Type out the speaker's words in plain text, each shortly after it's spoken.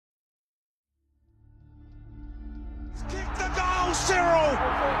Cyril,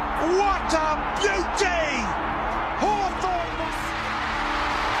 what a beauty! Hawthorne must...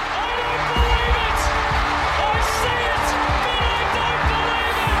 I don't believe it! I see it, but I don't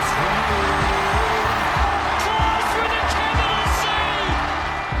believe it! Class with a capital C!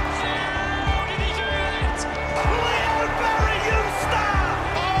 How did he do it? Leo Barry-Eustace!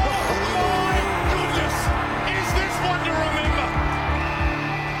 Oh my goodness! Is this one to remember?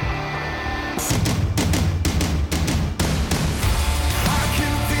 I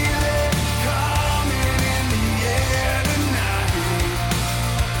can feel it coming in the air tonight.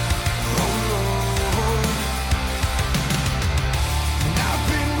 Oh Lord. And I've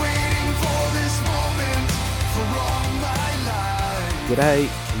been waiting for this moment for all my life. G'day,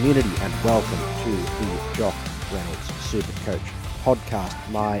 community, and welcome to the Jock Reynolds Supercoach podcast.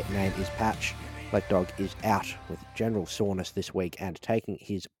 My name is Patch. Black Dog is out with general soreness this week, and taking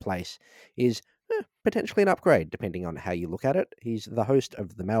his place is potentially an upgrade, depending on how you look at it. He's the host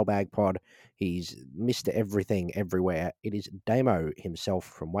of the Mailbag Pod. He's Mr. Everything Everywhere. It is Damo himself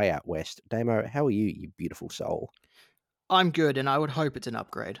from way out west. Damo, how are you beautiful soul? I'm good, and I would hope it's an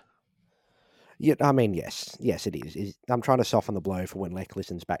upgrade. Yeah, I mean, yes, it is. I'm trying to soften the blow for when Lek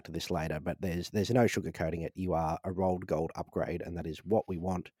listens back to this later, but there's no sugarcoating it. You are a rolled gold upgrade, and that is what we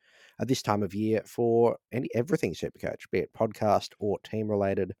want at this time of year for everything Supercoach, be it podcast or team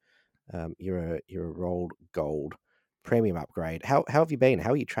related. You're a rolled gold premium upgrade. How have you been?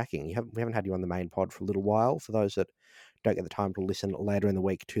 How are you tracking? We haven't had you on the main pod for a little while. For those that don't get the time to listen later in the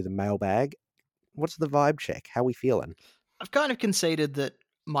week to the mailbag, what's the vibe check? How are we feeling? I've kind of conceded that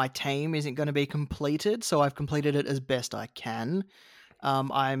my team isn't going to be completed, so I've completed it as best I can.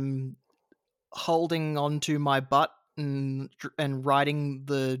 I'm holding on to my butt and riding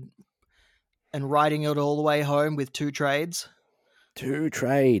it all the way home with 2 trades. 2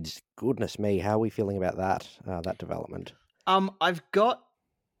 trades. Goodness me, how are we feeling about that development? I've got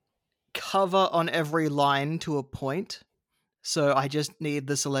cover on every line to a point, so I just need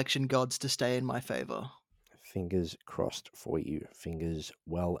the selection gods to stay in my favor. Fingers crossed for you. Fingers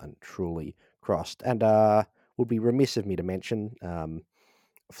well and truly crossed. And would be remiss of me to mention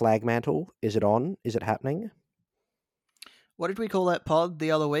Flag Mantle. Is it on? Is it happening? What did we call that pod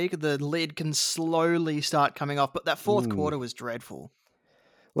the other week? The lid can slowly start coming off, but that fourth quarter was dreadful.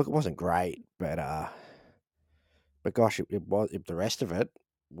 Look, it wasn't great, but gosh, it was the rest of it.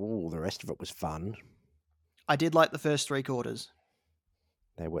 Ooh, the rest of it was fun. I did like the first 3 quarters.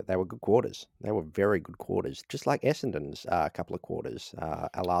 They were good quarters. They were very good quarters, just like Essendon's couple of quarters.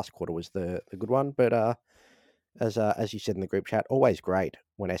 Our last quarter was the good one, but as you said in the group chat, always great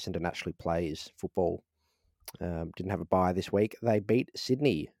when Essendon actually plays football. Didn't have a bye this week. They beat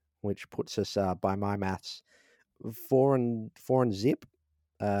Sydney, which puts us by my maths 4 and zip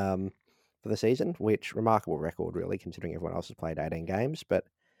for the season, which remarkable record really, considering everyone else has played 18 games. But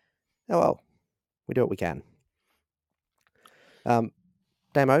oh well, we do what we can.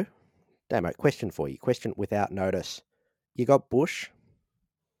 Damo, question for you. Question without notice. You got Bush?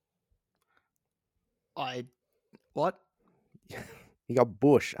 What? You got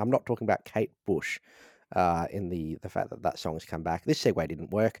Bush. I'm not talking about Kate Bush in the fact that song's come back. This segue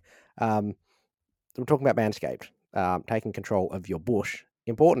didn't work. We're talking about Manscaped. Taking control of your bush.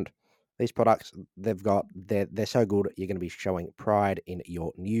 Important. These products, they're so good, you're going to be showing pride in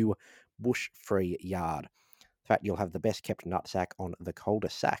your new bush-free yard. In fact, you'll have the best kept nutsack on the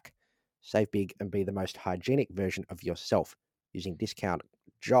coldest sack. Save big and be the most hygienic version of yourself using discount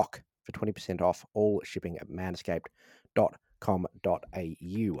JOCK for 20% off all shipping at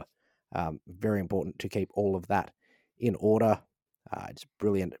manscaped.com.au. Very important to keep all of that in order. It's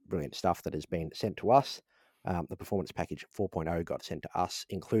brilliant stuff that has been sent to us. The Performance Package 4.0 got sent to us,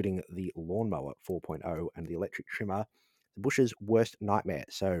 including the Lawnmower 4.0 and the electric trimmer, the bush's worst nightmare.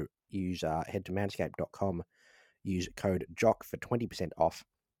 So head to manscaped.com, use code JOCK for 20% off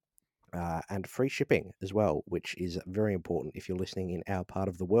and free shipping as well, which is very important if you're listening in our part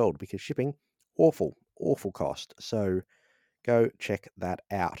of the world, because shipping, awful cost. So go check that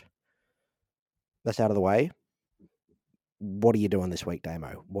out. That's out of the way. What are you doing this week,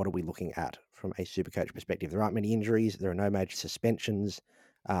 Damo? What are we looking at from a Supercoach perspective? There aren't many injuries. There are no major suspensions.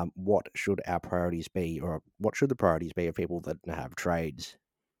 What should our priorities be, or what should the priorities be of people that have trades?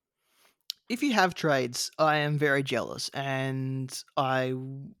 If you have trades, I am very jealous, and I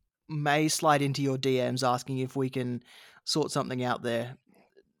may slide into your DMs asking if we can sort something out there.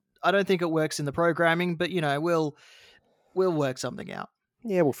 I don't think it works in the programming, but we'll work something out.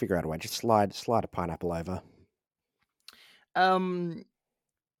 Yeah, we'll figure out a way. Just slide a pineapple over.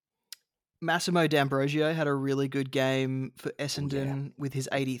 Massimo D'Ambrosio had a really good game for Essendon with his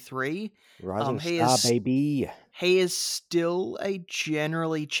 83. Rising He star, is baby. he is still a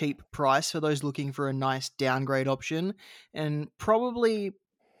generally cheap price for those looking for a nice downgrade option, and probably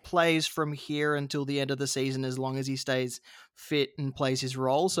plays from here until the end of the season as long as he stays fit and plays his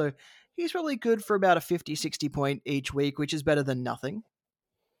role. So he's probably good for about a 50, 60 point each week, which is better than nothing,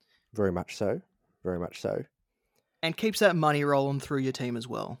 Very much so. Very much so. and keeps that money rolling through your team as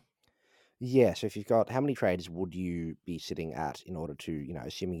well. Yeah, so if you've got, how many trades would you be sitting at in order to,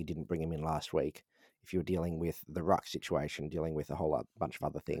 assuming you didn't bring him in last week, if you were dealing with the ruck situation, dealing with a whole bunch of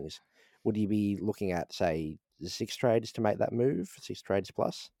other things, would you be looking at, say, 6 trades to make that move, 6 trades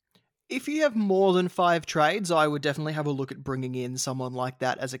plus? If you have more than 5 trades, I would definitely have a look at bringing in someone like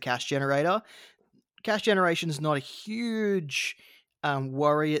that as a cash generator. Cash generation is not a huge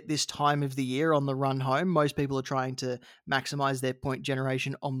worry at this time of the year on the run home. Most people are trying to maximize their point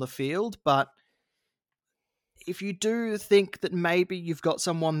generation on the field, but if you do think that maybe you've got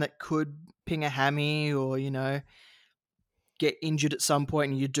someone that could ping a hammy or, get injured at some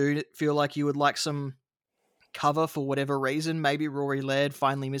point and you do feel like you would like some cover for whatever reason, maybe Rory Laird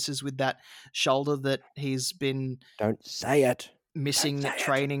finally misses with that shoulder that he's been Don't say it. missing say it.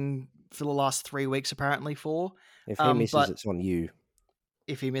 training for the last 3 weeks apparently for. If he misses, but it's on you.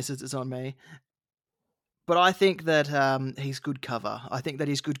 if he misses, it's on me. But I think that he's good cover. I think that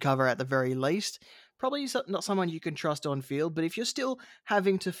he's good cover at the very least. Probably not someone you can trust on field, but if you're still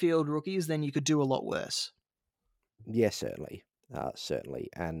having to field rookies, then you could do a lot worse. Yeah, certainly. Certainly.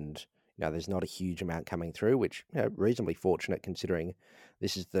 And, there's not a huge amount coming through, which, reasonably fortunate considering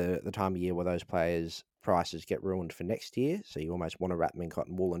this is the time of year where those players' prices get ruined for next year. So you almost want to wrap them in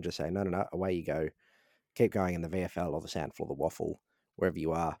cotton wool and just say, no, away you go. Keep going in the VFL or the Sandful or the Waffle, wherever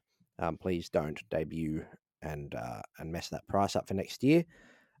you are. Please don't debut and mess that price up for next year.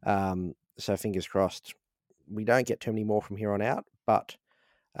 So fingers crossed we don't get too many more from here on out. But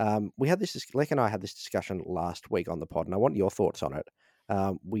we had this, Lek and I had this discussion last week on the pod, and I want your thoughts on it.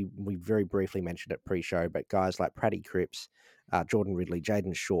 We very briefly mentioned it pre-show, but guys like Paddy Cripps, Jordan Ridley,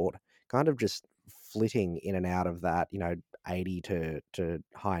 Jaden Short, kind of just flitting in and out of that, 80 to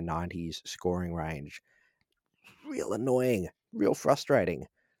high 90s scoring range. Real annoying, real frustrating.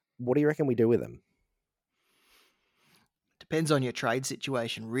 What do you reckon we do with them? Depends on your trade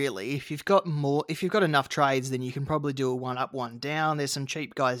situation, really. If you've got enough trades, then you can probably do a 1 up, 1 down. There's some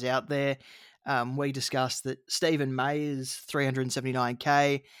cheap guys out there. We discussed that Stephen May is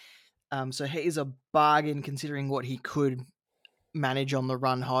 $379K. So he's a bargain considering what he could manage on the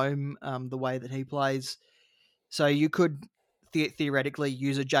run home, the way that he plays. So you could theoretically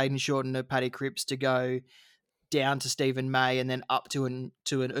use a Jaden Short and a Paddy Cripps to go down to Stephen May and then up to an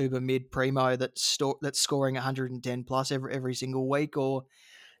uber mid primo that's scoring 110 plus every single week, or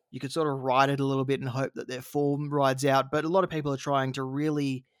you could sort of ride it a little bit and hope that their form rides out. But a lot of people are trying to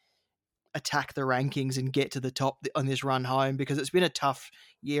really attack the rankings and get to the top on this run home because it's been a tough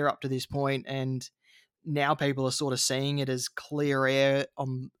year up to this point, and now people are sort of seeing it as clear air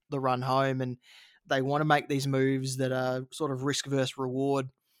on the run home, and they want to make these moves that are sort of risk versus reward,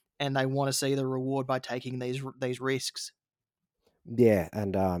 and they want to see the reward by taking these risks. Yeah,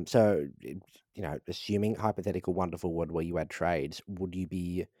 and so, assuming hypothetical wonderful world where you had trades, would you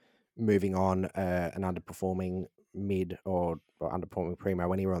be moving on an underperforming mid or underperforming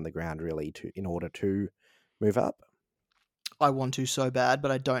primo anywhere on the ground really in order to move up? I want to so bad,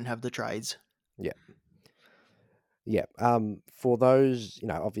 but I don't have the trades. Yeah. For those,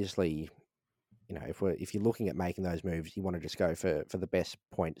 obviously, if you're looking at making those moves, you want to just go for the best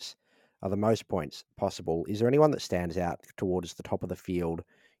points, or the most points possible. Is there anyone that stands out towards the top of the field?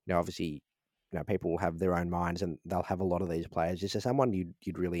 Obviously, people will have their own minds and they'll have a lot of these players. Is there someone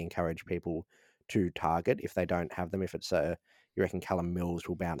you'd really encourage people to target if they don't have them? If it's you reckon Callum Mills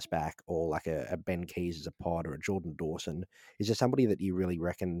will bounce back, or like a Ben Keys as a pod, or a Jordan Dawson? Is there somebody that you really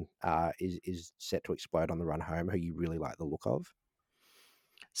reckon is set to explode on the run home who you really like the look of?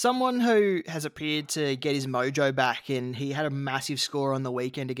 Someone who has appeared to get his mojo back, and he had a massive score on the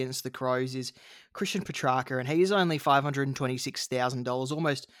weekend against the Crows, is Christian Petrarca, and he's only $526,000,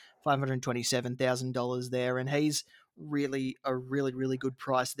 almost $527,000 there, and he's really a really good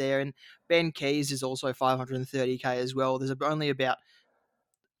price there. And Ben Keys is also $530K as well. There's only about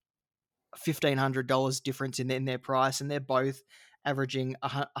 $1,500 difference in their price, and they're both averaging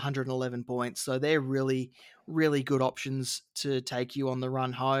 111 points. So they're really good options to take you on the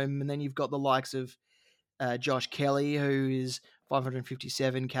run home. And then you've got the likes of Josh Kelly, who is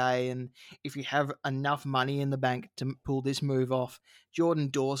 557k. And if you have enough money in the bank to pull this move off, Jordan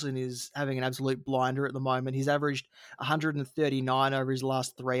Dawson is having an absolute blinder at the moment. He's averaged 139 over his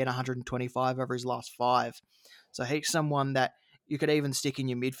last 3 and 125 over his last 5. So he's someone that you could even stick in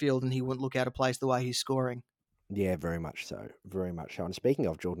your midfield and he wouldn't look out of place the way he's scoring. Yeah, very much so. Very much so. And speaking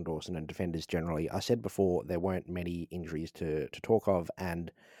of Jordan Dawson and defenders generally, I said before there weren't many injuries to talk of,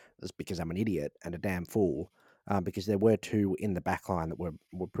 and that's because I'm an idiot and a damn fool, because there were 2 in the back line that were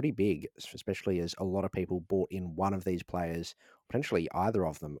pretty big, especially as a lot of people bought in one of these players, potentially either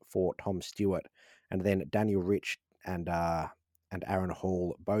of them, for Tom Stewart. And then Daniel Rich and Aaron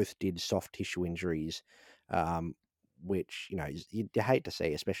Hall both did soft tissue injuries, which you'd hate to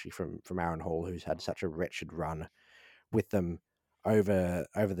see, especially from Aaron Hall, who's had such a wretched run with them over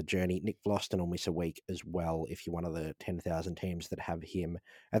the journey. Nick Vlosten will miss a week as well if you're one of the 10,000 teams that have him.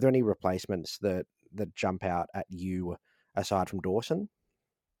 Are there any replacements that jump out at you aside from Dawson?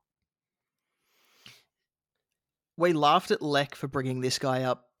 We laughed at Leck for bringing this guy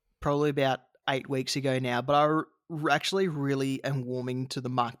up probably about 8 weeks ago now, but I actually really am warming to the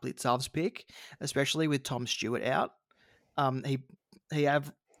Mark Blitzovs pick, especially with Tom Stewart out.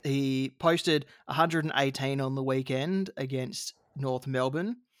 He posted 118 on the weekend against North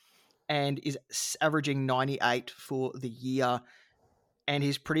Melbourne and is averaging 98 for the year. And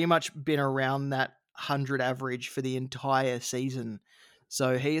he's pretty much been around that 100 average for the entire season.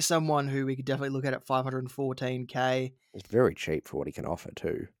 So he is someone who we could definitely look at 514k. It's very cheap for what he can offer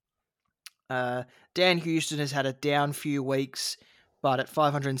too. Dan Houston has had a down few weeks, but at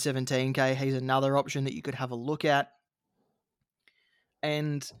 517k, he's another option that you could have a look at.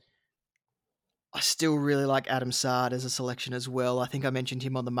 And I still really like Adam Sard as a selection as well. I think I mentioned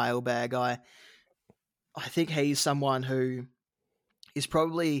him on the mailbag. I think he's someone who is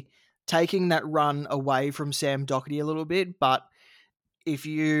probably taking that run away from Sam Doherty a little bit, but if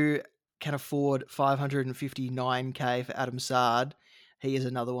you can afford 559k for Adam Sard, he is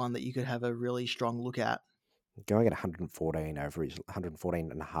another one that you could have a really strong look at. Going at 114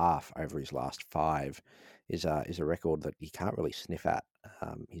 and a half over his last 5 is a record that you can't really sniff at.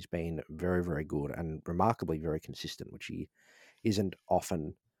 He's been very, very good and remarkably very consistent, which he isn't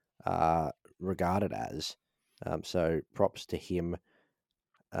often regarded as. So props to him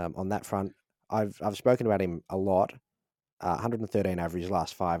on that front. I've spoken about him a lot. 113 over his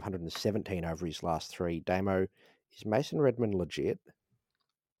last 5, 117 over his last 3. Damo, is Mason Redmond legit?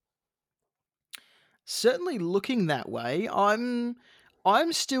 Certainly looking that way. I'm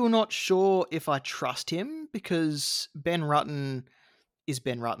still not sure if I trust him because Ben Rutten is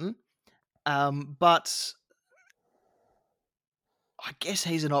Ben Rutten. But I guess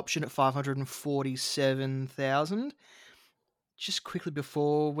he's an option at 547,000. Just quickly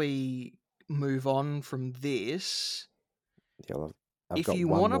before we move on from this, Yeah, if you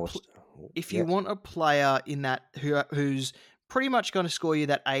want a player in that who's pretty much going to score you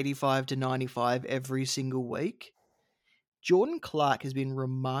that 85 to 95 every single week, Jordan Clark has been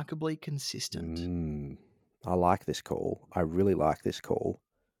remarkably consistent. I like this call. I really like this call.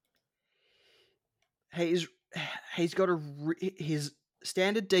 He's got his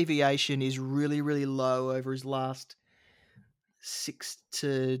standard deviation is really, really low over his last 6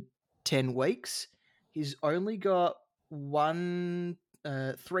 to 10 weeks. He's only got 3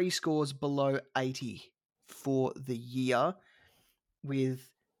 scores below 80 for the year, and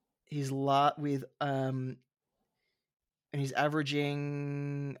he's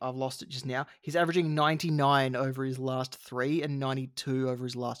averaging, I've lost it just now. He's averaging 99 over his last 3 and 92 over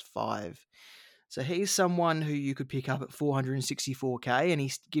his last 5. So he's someone who you could pick up at 464k, and he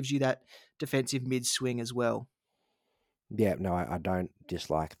gives you that defensive mid swing as well. Yeah, no, I don't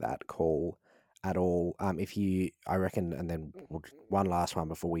dislike that call at all. I reckon, and then one last one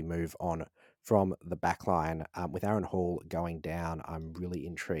before we move on from the back line. With Aaron Hall going down, I'm really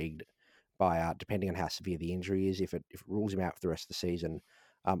intrigued by, depending on how severe the injury is, if it rules him out for the rest of the season,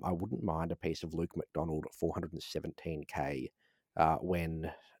 I wouldn't mind a piece of Luke McDonald at 417k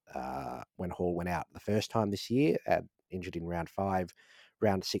when Hall went out the first time this year, injured in round 5.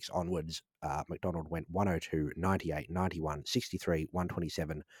 Round 6 onwards, McDonald went 102, 98, 91, 63,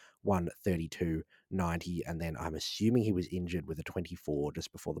 127, 132, 90, and then I'm assuming he was injured with a 24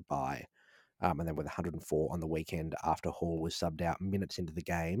 just before the bye, and then with 104 on the weekend after Hall was subbed out minutes into the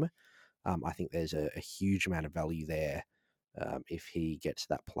game. I think there's a huge amount of value there if he gets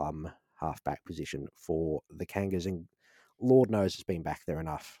that plum halfback position for the Kangas, and Lord knows it's been back there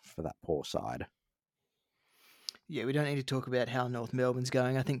enough for that poor side. Yeah, we don't need to talk about how North Melbourne's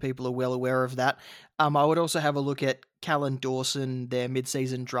going. I think people are well aware of that. I would also have a look at Callan Dawson, their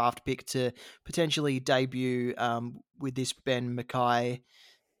mid-season draft pick, to potentially debut with this Ben Mackay,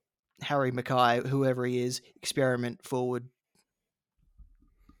 Harry Mackay, whoever he is, experiment forward.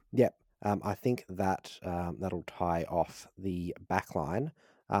 Yep. I think that that'll tie off the back line.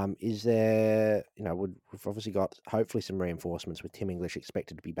 Is there, we've obviously got hopefully some reinforcements with Tim English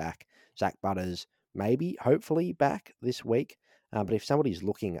expected to be back. Zach Butters maybe, hopefully back this week. But if somebody's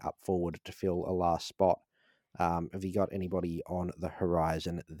looking up forward to fill a last spot, have you got anybody on the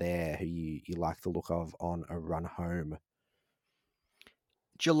horizon there who you like the look of on a run home?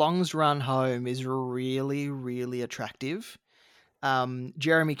 Geelong's run home is really, really attractive.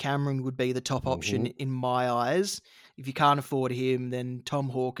 Jeremy Cameron would be the top option in my eyes. If you can't afford him, then Tom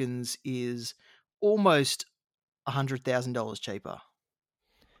Hawkins is almost $100,000 cheaper.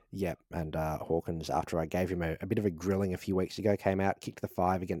 Yep, and Hawkins, after I gave him a bit of a grilling a few weeks ago, came out, kicked the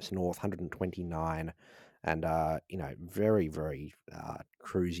 5 against North, 129, and, very, very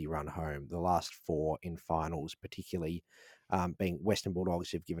cruisy run home. The last 4 in finals, particularly being Western Bulldogs,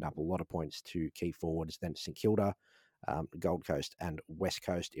 who've given up a lot of points to key forwards, then St Kilda, Gold Coast, and West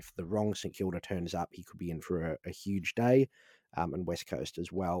Coast. If the wrong St Kilda turns up, he could be in for a huge day, and West Coast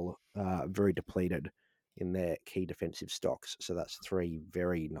as well, very depleted in their key defensive stocks. So that's 3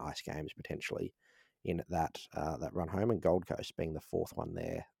 very nice games potentially in that run home, and Gold Coast being the 4th one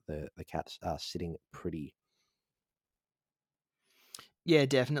there. The Cats are sitting pretty. Yeah,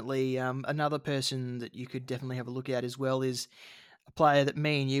 definitely. Another person that you could definitely have a look at as well is a player that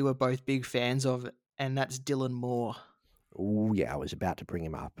me and you are both big fans of, and that's Dylan Moore. Oh yeah, I was about to bring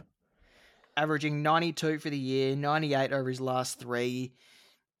him up. Averaging 92 for the year, 98 over his last 3.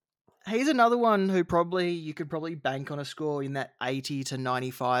 He's another one who you could probably bank on a score in that 80 to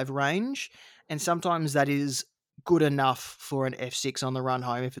 95 range. And sometimes that is good enough for an F6 on the run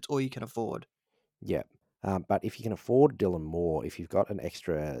home if it's all you can afford. Yep. But if you can afford Dylan Moore, if you've got an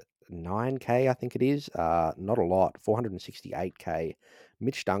extra 9K, I think it is, not a lot, 468K.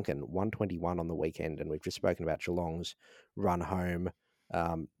 Mitch Duncan, 121 on the weekend, and we've just spoken about Geelong's run home.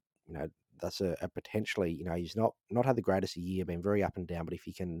 That's a potentially, he's not had the greatest year, been very up and down, but if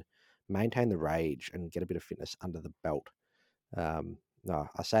he can maintain the rage and get a bit of fitness under the belt, no,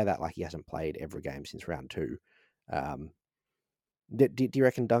 I say that like he hasn't played every game since round 2. Do you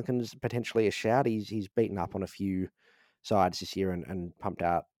reckon Duncan's potentially a shout? He's beaten up on a few sides this year and pumped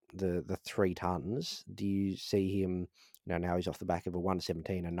out the 3 tons. Do you see him, now he's off the back of a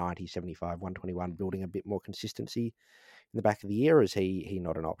 117, a 90, 75, 121, building a bit more consistency in the back of the year, or is he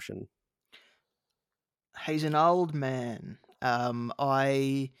not an option? He's an old man.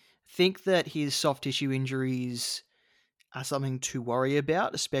 I think that his soft tissue injuries are something to worry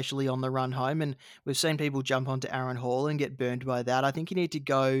about, especially on the run home. And we've seen people jump onto Aaron Hall and get burned by that. I think you need to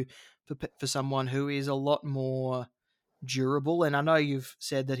go for someone who is a lot more durable. And I know you've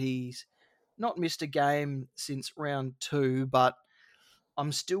said that he's not missed a game since round 2, but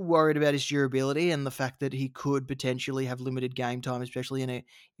I'm still worried about his durability and the fact that he could potentially have limited game time, especially in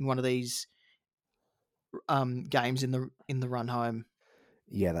one of these games in the run home.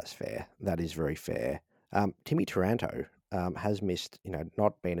 Yeah, that's fair. That is very fair. Timmy Taranto has missed,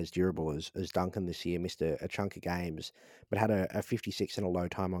 not been as durable as Duncan this year, missed a chunk of games, but had a 56 and a low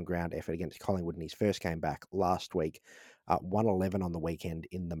time on ground effort against Collingwood in his first game back last week. 111 on the weekend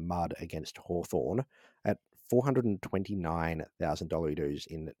in the mud against Hawthorn at $429,000 dues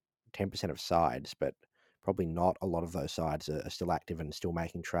in 10% of sides, but probably not a lot of those sides are still active and still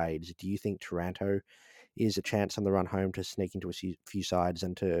making trades. Do you think Taranto is a chance on the run home to sneak into a few sides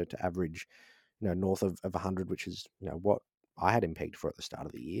and to average, north of 100, which is, what I had him pegged for at the start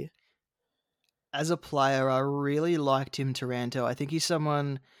of the year? As a player, I really liked Tim Taranto. I think he's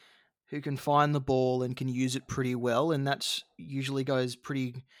someone who can find the ball and can use it pretty well, and that's usually goes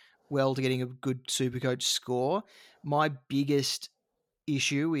pretty well to getting a good Supercoach score. My biggest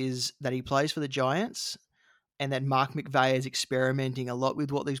issue is that he plays for the Giants and that Mark McVeigh is experimenting a lot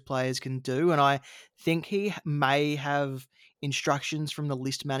with what these players can do. And I think he may have instructions from the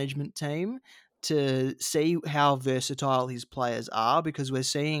list management team to see how versatile his players are, because we're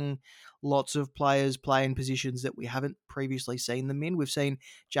seeing lots of players play in positions that we haven't previously seen them in. We've seen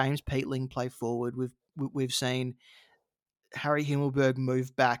James Peatling play forward. We've seen Harry Himmelberg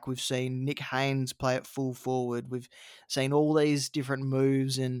move back. We've seen Nick Haynes play at full forward. We've seen all these different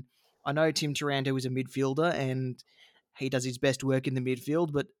moves, and I know Tim Taranto is a midfielder and he does his best work in the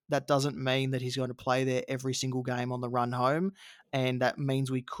midfield, but that doesn't mean that he's going to play there every single game on the run home, and that means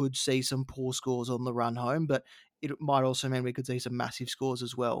we could see some poor scores on the run home, but it might also mean we could see some massive scores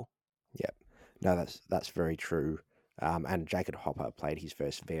as well. Yep. No, that's very true. And Jacob Hopper played his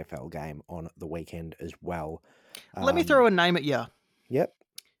first VFL game on the weekend as well. Let me throw a name at you. Yep.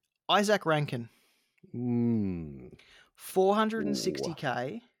 Isaac Rankin. Mm.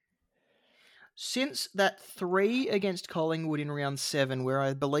 460k. Since that 3 against Collingwood in round 7, where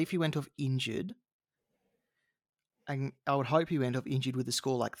I believe he went off injured, and I would hope he went off injured with a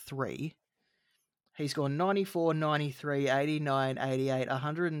score like 3, he's gone 94, 93, 89, 88,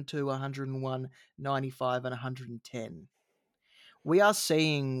 102, 101, 95, and 110. We are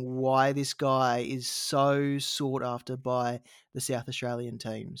seeing why this guy is so sought after by the South Australian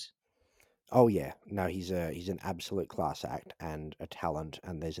teams. Oh yeah, no, he's an absolute class act and a talent,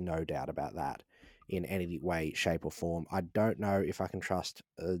 and there's no doubt about that in any way, shape, or form. I don't know if I can trust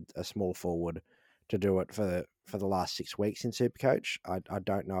a small forward to do it for the last 6 weeks in Supercoach. I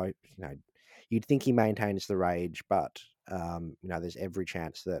don't know. You know, you'd think he maintains the rage, but you know, there's every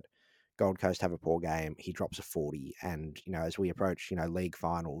chance that Gold Coast have a poor game, he drops a 40, and you know, as we approach, you know, league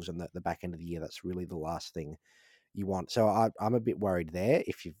finals and the back end of the year, that's really the last thing you want. So I'm a bit worried there.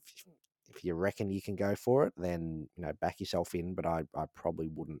 If you reckon you can go for it, then you know, back yourself in. But I probably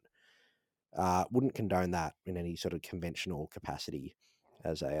wouldn't condone that in any sort of conventional capacity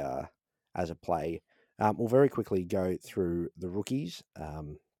as a play. We'll very quickly go through the rookies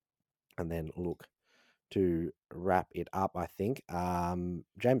and then look to wrap it up. I think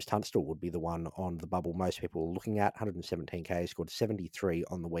James Tunstall would be the one on the bubble most people are looking at. 117k, scored 73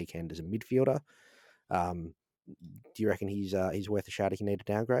 on the weekend as a midfielder. Do you reckon he's worth a shout if you need a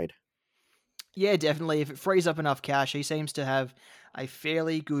downgrade? Yeah, definitely. If it frees up enough cash, he seems to have a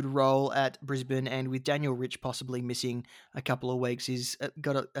fairly good role at Brisbane, and with Daniel Rich possibly missing a couple of weeks, he's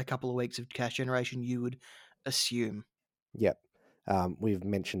got a couple of weeks of cash generation, you would assume. Yep. We've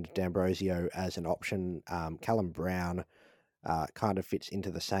mentioned D'Ambrosio as an option. Callum Brown kind of fits into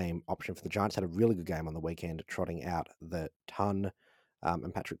the same option for the Giants. Had a really good game on the weekend, trotting out the ton.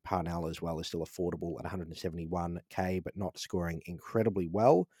 And Patrick Parnell as well is still affordable at 171k, but not scoring incredibly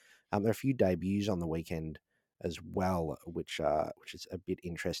well. There are a few debuts on the weekend as well, which is a bit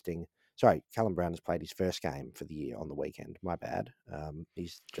interesting. Sorry, Callum Brown has played his first game for the year on the weekend. My bad.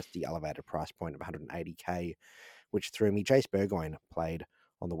 He's just the elevated price point of 180k, which threw me. Jace Burgoyne played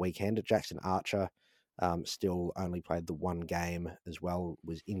on the weekend. Jackson Archer still only played the one game as well,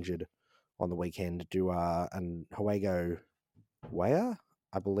 was injured on the weekend. And Huego Wea,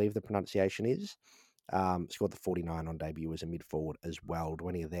 I believe the pronunciation is, scored the 49 on debut as a mid forward as well. Do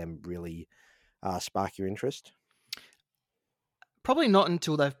any of them really spark your interest? Probably not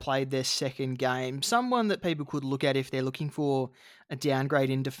until they've played their second game. Someone that people could look at if they're looking for a downgrade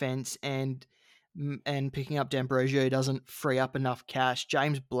in defence and picking up D'Ambrosio doesn't free up enough cash.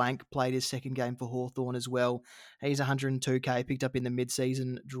 James Blank played his second game for Hawthorn as well. He's 102k, picked up in the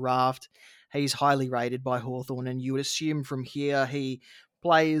mid-season draft. He's highly rated by Hawthorn, and you would assume from here he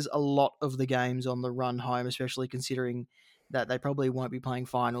plays a lot of the games on the run home, especially considering that they probably won't be playing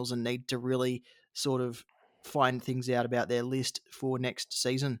finals and need to really sort of find things out about their list for next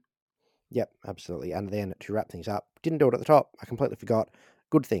season. Yep, absolutely. And then to wrap things up, didn't do it at the top. I completely forgot.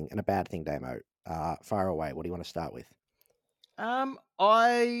 Good thing and a bad thing, Damo. Fire away. What do you want to start with?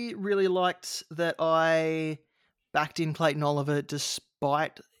 I really liked that I backed in Clayton Oliver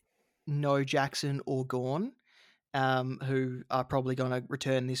despite no Jackson or Gawn, who are probably going to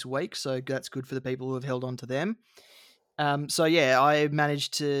return this week. So that's good for the people who have held on to them. So yeah, I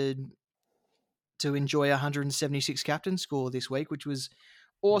managed to enjoy a 176 captain score this week, which was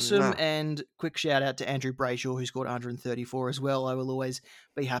awesome. Mwah. And quick shout out to Andrew Brayshaw, who scored 134 as well. I will always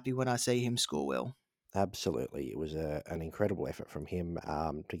be happy when I see him score well. Absolutely, it was an incredible effort from him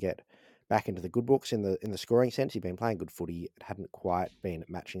to get back into the good books in the scoring sense. He'd been playing good footy; it hadn't quite been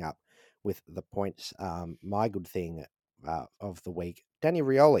matching up with the points. My good thing of the week, Danny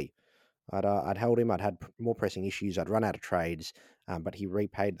Rioli. I'd held him. I'd had more pressing issues. I'd run out of trades, but he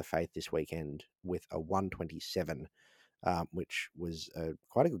repaid the faith this weekend with a 127, which was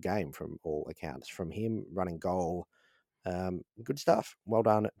quite a good game from all accounts. From him running goal. Good stuff. Well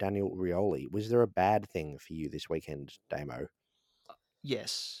done, Daniel Rioli. Was there a bad thing for you this weekend, Damo?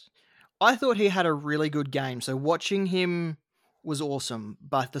 Yes. I thought he had a really good game. So watching him was awesome,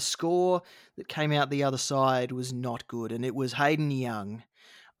 but the score that came out the other side was not good, and it was Hayden Young.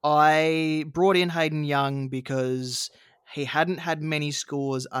 I brought in Hayden Young because he hadn't had many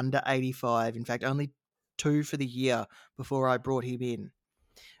scores under 85. In fact, only 2 for the year before I brought him in.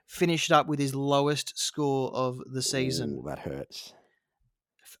 Finished up with his lowest score of the season. Ooh, that hurts.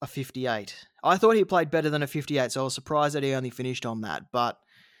 A 58. I thought he played better than a 58, so I was surprised that he only finished on that. But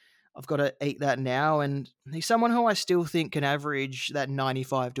I've got to eat that now. And he's someone who I still think can average that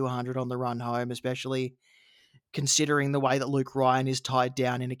 95 to 100 on the run home, especially considering the way that Luke Ryan is tied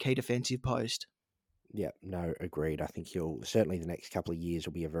down in a key defensive post. Yeah, no, agreed. I think he'll certainly the next couple of years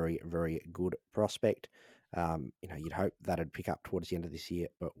will be a very, very good prospect. You'd hope that'd pick up towards the end of this year,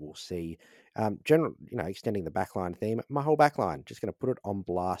 but we'll see. Extending the backline theme, my whole backline, just going to put it on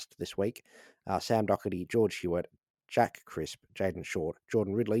blast this week. Sam Doherty, George Hewitt, Jack Crisp, Jaden Short,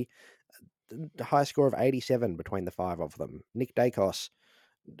 Jordan Ridley, the high score of 87 between the five of them. Nick Dacos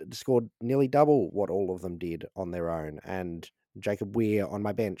scored nearly double what all of them did on their own, and Jacob Weir on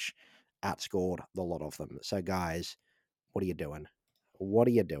my bench outscored the lot of them. So, guys, what are you doing? What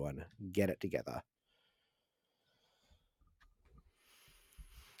are you doing? Get it together.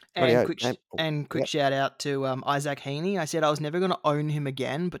 And Rightio, quick shout out to Isaac Heaney. I said I was never going to own him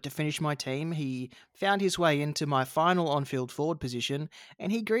again, but to finish my team, he found his way into my final on-field forward position,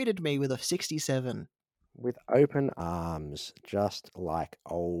 and he greeted me with a 67. with open arms, just like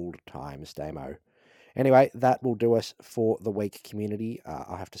old times, Damo. Anyway, that will do us for the week, community.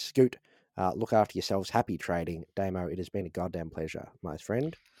 I have to scoot. Look after yourselves. Happy trading. Damo, it has been a goddamn pleasure, my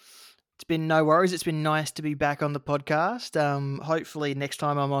friend. It's been no worries. It's been nice to be back on the podcast. Hopefully next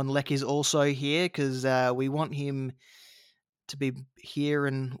time I'm on, Lek is also here because we want him to be here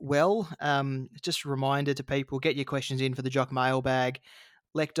and well. Just a reminder to people, get your questions in for the Jock mailbag.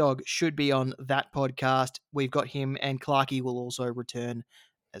 Lek Dog should be on that podcast. We've got him, and Clarkey will also return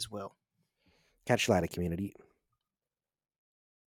as well. Catch you later, community.